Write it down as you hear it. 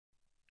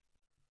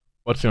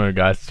What's going on,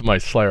 guys? It's my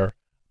Slayer,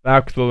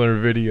 back with another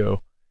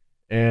video,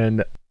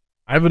 and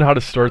I haven't know how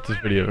to start this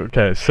video.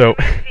 Okay, so,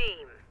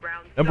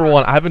 number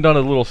one, I haven't done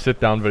a little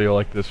sit-down video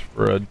like this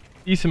for a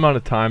decent amount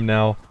of time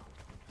now.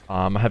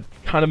 I have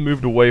kind of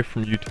moved away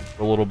from YouTube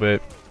for a little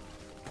bit.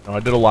 I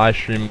did a live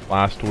stream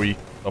last week,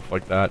 stuff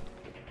like that,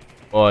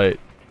 but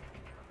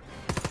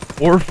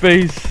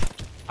Warface,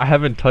 I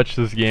haven't touched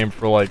this game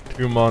for like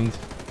 2 months,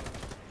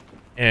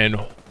 and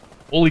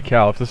holy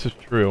cow, if this is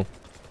true.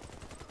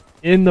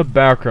 In the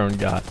background,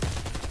 guys,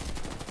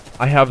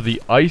 I have the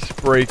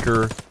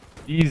Icebreaker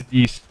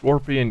the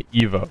Scorpion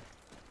Evo.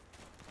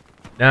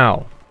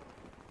 Now,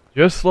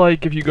 just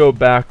like if you go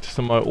back to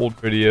some of my old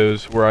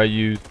videos where I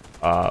used,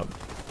 I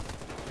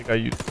think I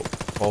used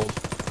what's called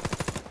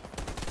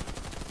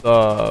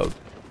the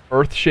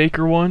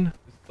Earthshaker one,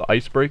 the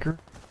Icebreaker.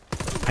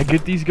 I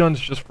get these guns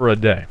just for a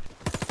day,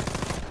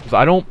 because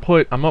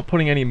I'm not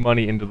putting any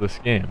money into this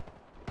game.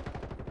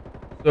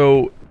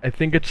 So I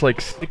think it's like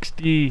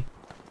 60k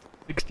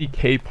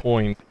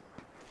points,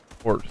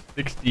 or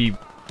 60,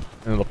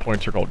 and the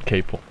points are called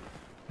K points.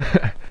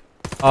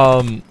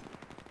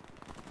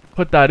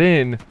 Put that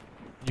in,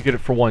 you get it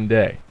for 1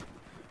 day.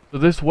 So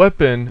this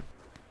weapon,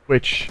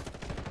 which,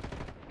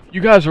 if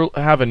you guys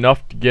have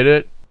enough to get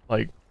it,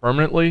 like,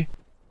 permanently,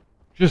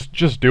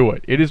 just do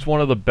it. It is one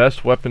of the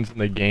best weapons in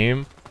the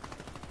game,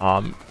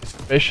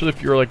 especially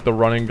if you're like the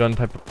running gun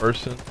type of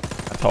person.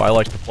 That's how I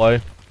like to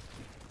play.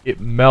 It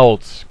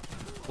melts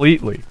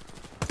completely.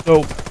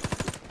 So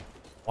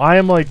why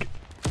I'm like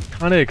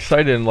kind of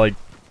excited and like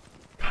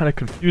kind of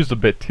confused a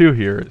bit too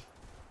here is,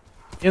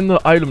 in the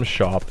item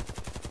shop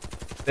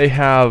they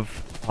have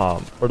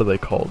what are they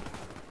called?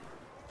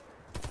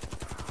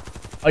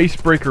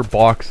 Icebreaker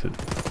boxes.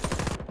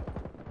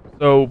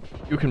 So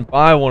you can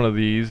buy one of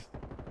these,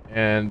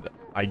 and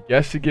I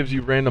guess it gives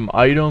you random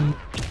items,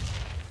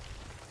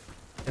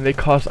 and they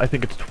cost, I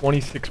think it's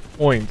 26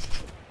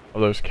 points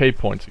of those K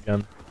points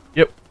again.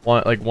 Yep,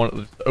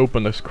 to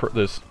open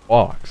this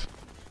box.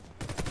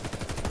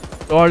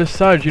 So I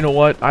decided, you know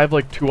what, I have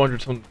like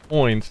 200 something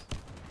points,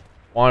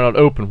 why not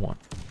open one?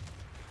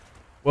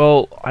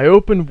 Well, I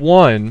opened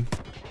one,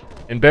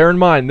 and bear in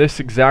mind, this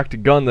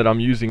exact gun that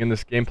I'm using in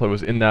this gameplay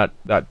was in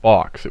that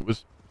box. It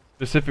was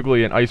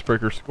specifically an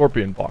Icebreaker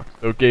Scorpion box.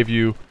 So it gave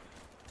you,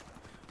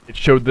 it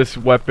showed this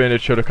weapon,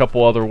 it showed a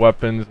couple other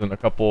weapons, and a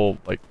couple,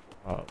 like,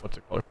 what's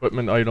it called,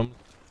 equipment items.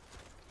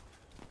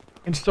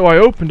 And so I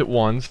opened it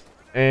once,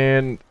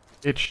 and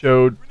it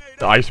showed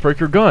the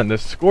Icebreaker gun,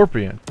 this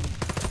Scorpion.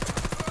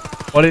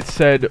 But it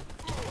said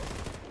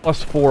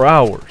plus 4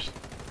 hours.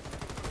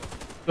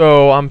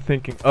 So I'm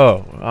thinking,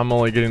 oh, I'm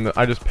only getting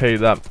I just paid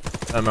that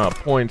amount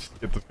of points to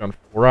get this gun for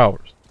 4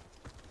 hours.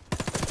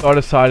 So I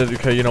decided,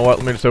 okay, you know what,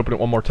 let me just open it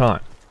one more time.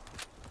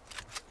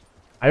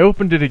 I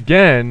opened it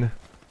again,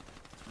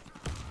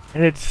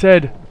 and it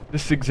said it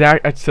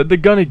said the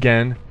gun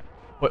again,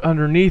 but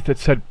underneath it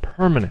said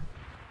permanent.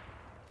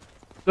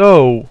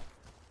 So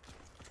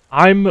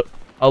I'm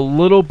a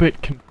little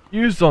bit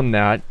confused on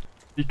that,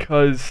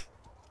 because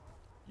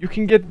you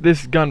can get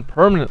this gun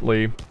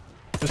permanently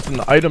just in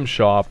the item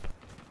shop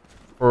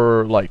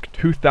for like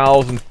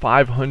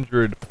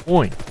 2,500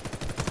 points.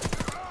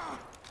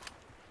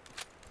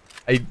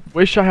 I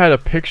wish I had a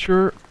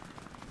picture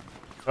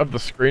of the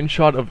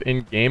screenshot of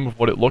in-game of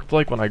what it looked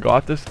like when I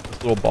got this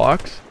little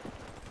box.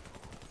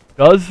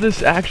 Does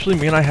this actually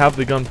mean I have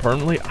the gun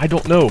permanently? I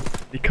don't know,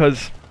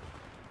 because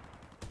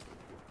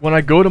when I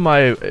go to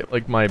my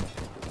my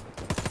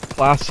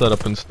class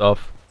setup and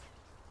stuff,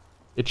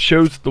 it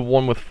shows the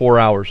one with 4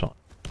 hours on.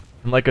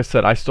 And like I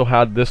said, I still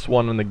had this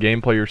one in the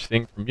gameplay you're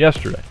seeing from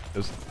yesterday,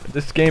 because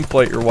this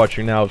gameplay you're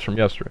watching now is from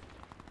yesterday.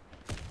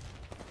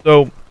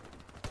 So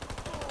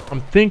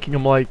I'm thinking,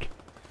 I'm like,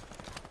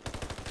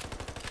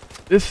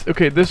 this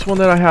one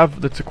that I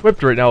have that's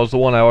equipped right now is the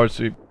one I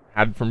already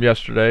had from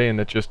yesterday, and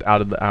it just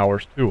added the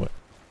hours to it.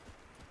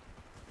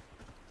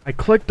 I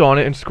clicked on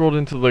it and scrolled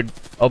into the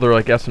other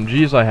like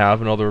SMGs I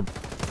have and other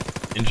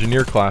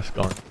engineer class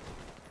guns.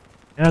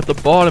 And at the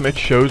bottom it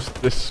shows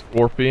this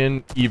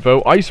Scorpion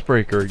Evo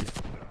Icebreaker.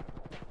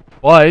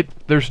 But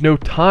there's no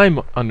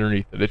time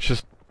underneath it. It's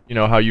just, you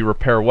know, how you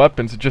repair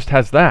weapons, it just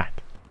has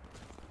that.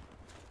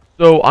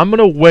 So I'm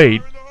gonna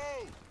wait.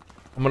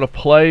 I'm gonna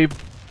play, I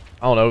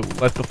don't know,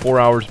 let the 4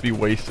 hours be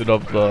wasted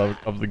of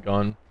the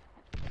gun.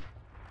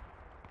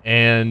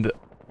 And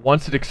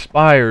once it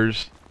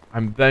expires,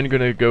 I'm then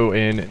gonna go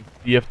in and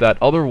see if that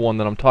other one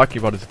that I'm talking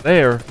about is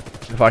there,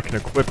 and if I can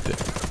equip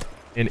it.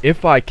 And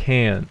if I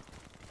can,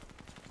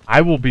 I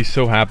will be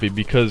so happy,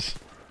 because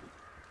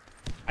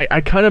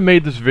I kind of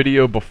made this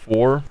video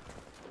before,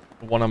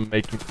 the one I'm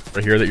making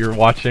right here that you're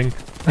watching.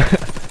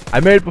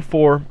 I made it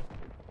before,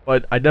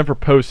 but I never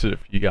posted it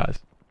for you guys.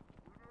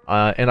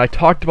 And I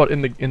talked about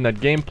in that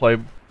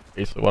gameplay,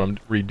 basically what I'm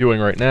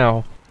redoing right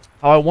now,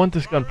 how I want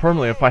this gun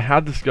permanently. If I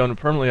had this gun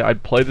permanently,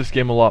 I'd play this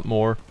game a lot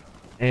more,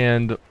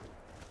 and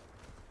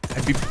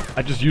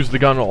I'd just use the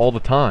gun all the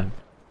time.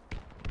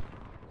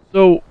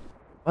 So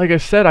like I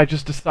said, I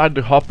just decided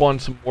to hop on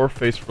some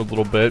Warface for a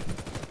little bit,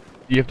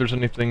 see if there's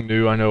anything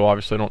new. I know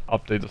obviously I don't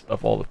update the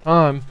stuff all the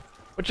time,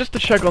 but just to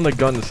check on the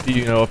gun to see,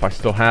 you know, if I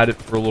still had it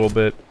for a little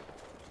bit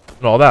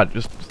and all that.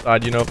 Just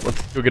decide, you know,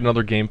 let's go get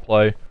another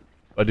gameplay.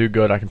 If I do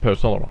good, I can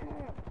post another one.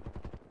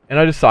 And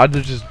I decided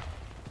to just,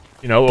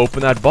 you know, open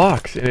that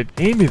box, and it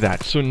gave me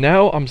that. So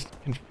now I'm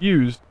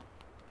confused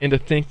into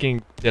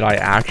thinking, did I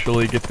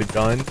actually get the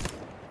gun?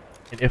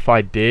 And if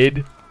I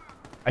did,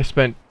 I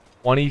spent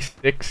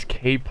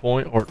 26k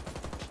point, or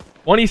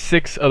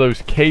 26 of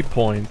those K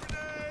points.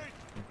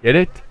 Get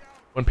it?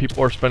 When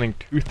people are spending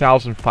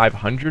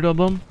 2,500 of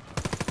them?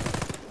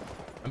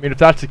 I mean, if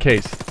that's the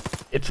case,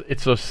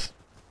 it's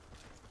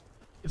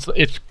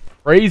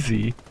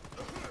crazy.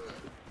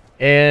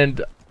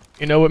 And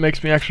you know what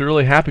makes me actually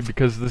really happy,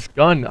 because this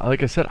gun,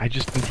 like I said, I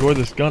just enjoy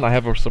this gun. I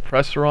have a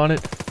suppressor on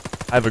it,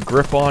 I have a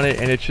grip on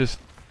it, and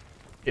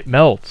it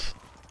melts.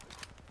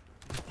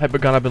 It's the type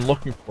of gun I've been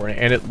looking for,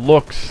 and it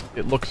looks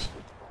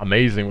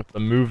amazing with the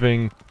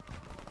moving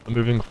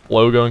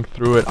flow going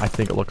through it. I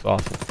think it looks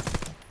awesome.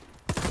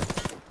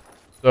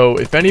 So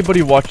if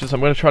anybody watches, I'm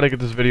going to try to get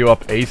this video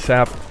up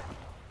ASAP.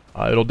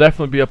 It'll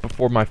definitely be up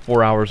before my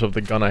 4 hours of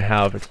the gun I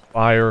have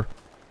expire.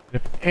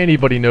 If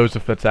anybody knows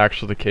if that's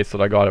actually the case that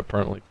I got it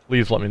permanently,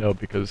 please let me know,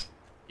 because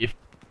if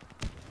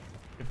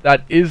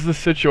that is the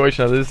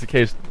situation, that is the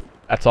case,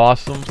 that's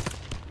awesome.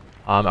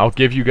 I'll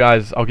give you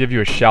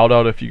a shout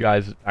out if you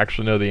guys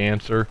actually know the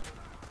answer.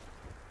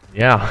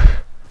 Yeah,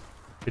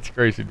 it's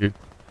crazy, dude.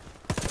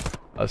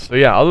 So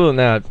yeah, other than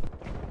that,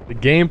 the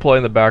gameplay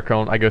in the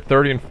background, I go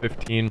 30 and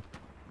 15.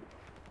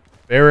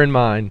 Bear in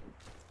mind,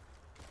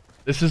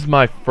 this is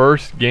my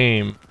first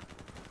game.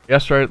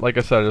 Yesterday, like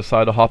I said, I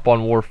decided to hop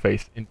on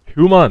Warface in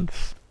 2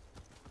 months.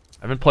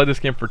 I haven't played this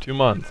game for 2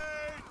 months.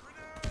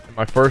 In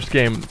my first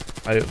game,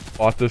 I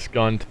bought this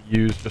gun to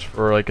use just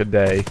for like a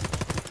day,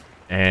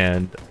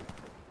 and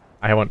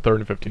I went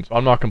 30 and 15, so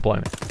I'm not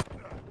complaining.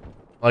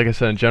 Like I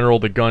said, in general,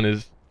 the gun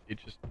it's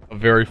just a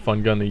very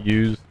fun gun to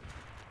use.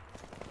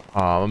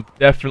 I'm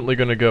definitely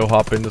going to go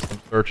hop into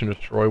some search and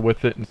destroy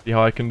with it and see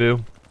how I can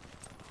do.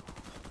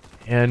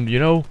 And, you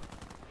know,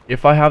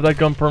 if I have that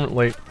gun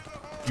permanently,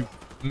 you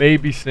may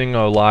be seeing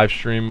a live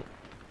stream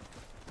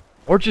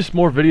or just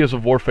more videos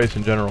of Warface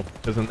in general.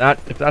 Because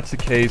if that's the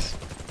case,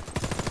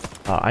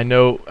 I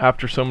know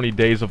after so many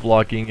days of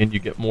logging in, you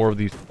get more of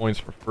these points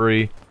for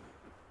free.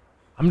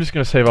 I'm just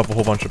going to save up a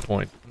whole bunch of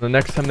points. And the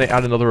next time they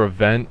add another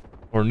event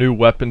or new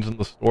weapons in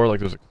the store, like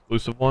those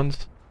exclusive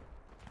ones,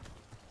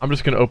 I'm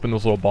just going to open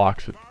those little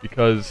boxes,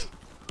 because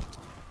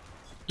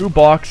 2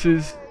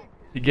 boxes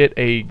to get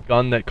a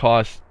gun that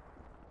costs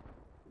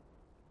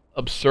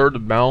absurd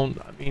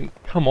amount. I mean,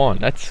 come on,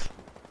 that's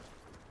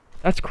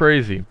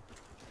crazy.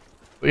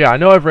 But yeah, I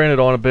know I've ran it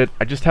on a bit.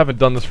 I just haven't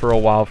done this for a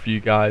while for you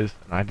guys,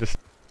 and I just,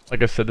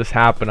 like I said, this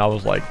happened. I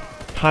was like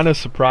kind of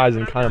surprised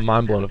and kind of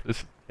mind blown if this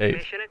is the case.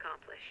 Mission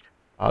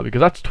accomplished.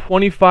 Because that's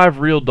 25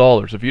 real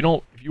dollars. If you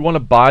want to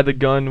buy the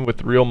gun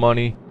with real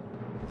money,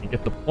 you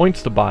get the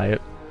points to buy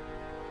it.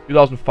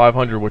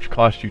 2,500, which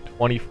costs you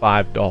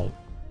 $25. So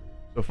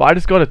if I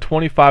just got a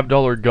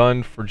 $25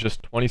 gun for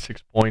just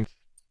 26 points,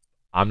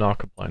 I'm not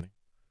complaining.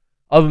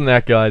 Other than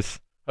that, guys,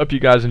 hope you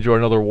guys enjoyed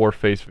another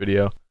Warface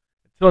video.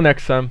 Until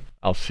next time,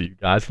 I'll see you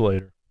guys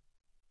later.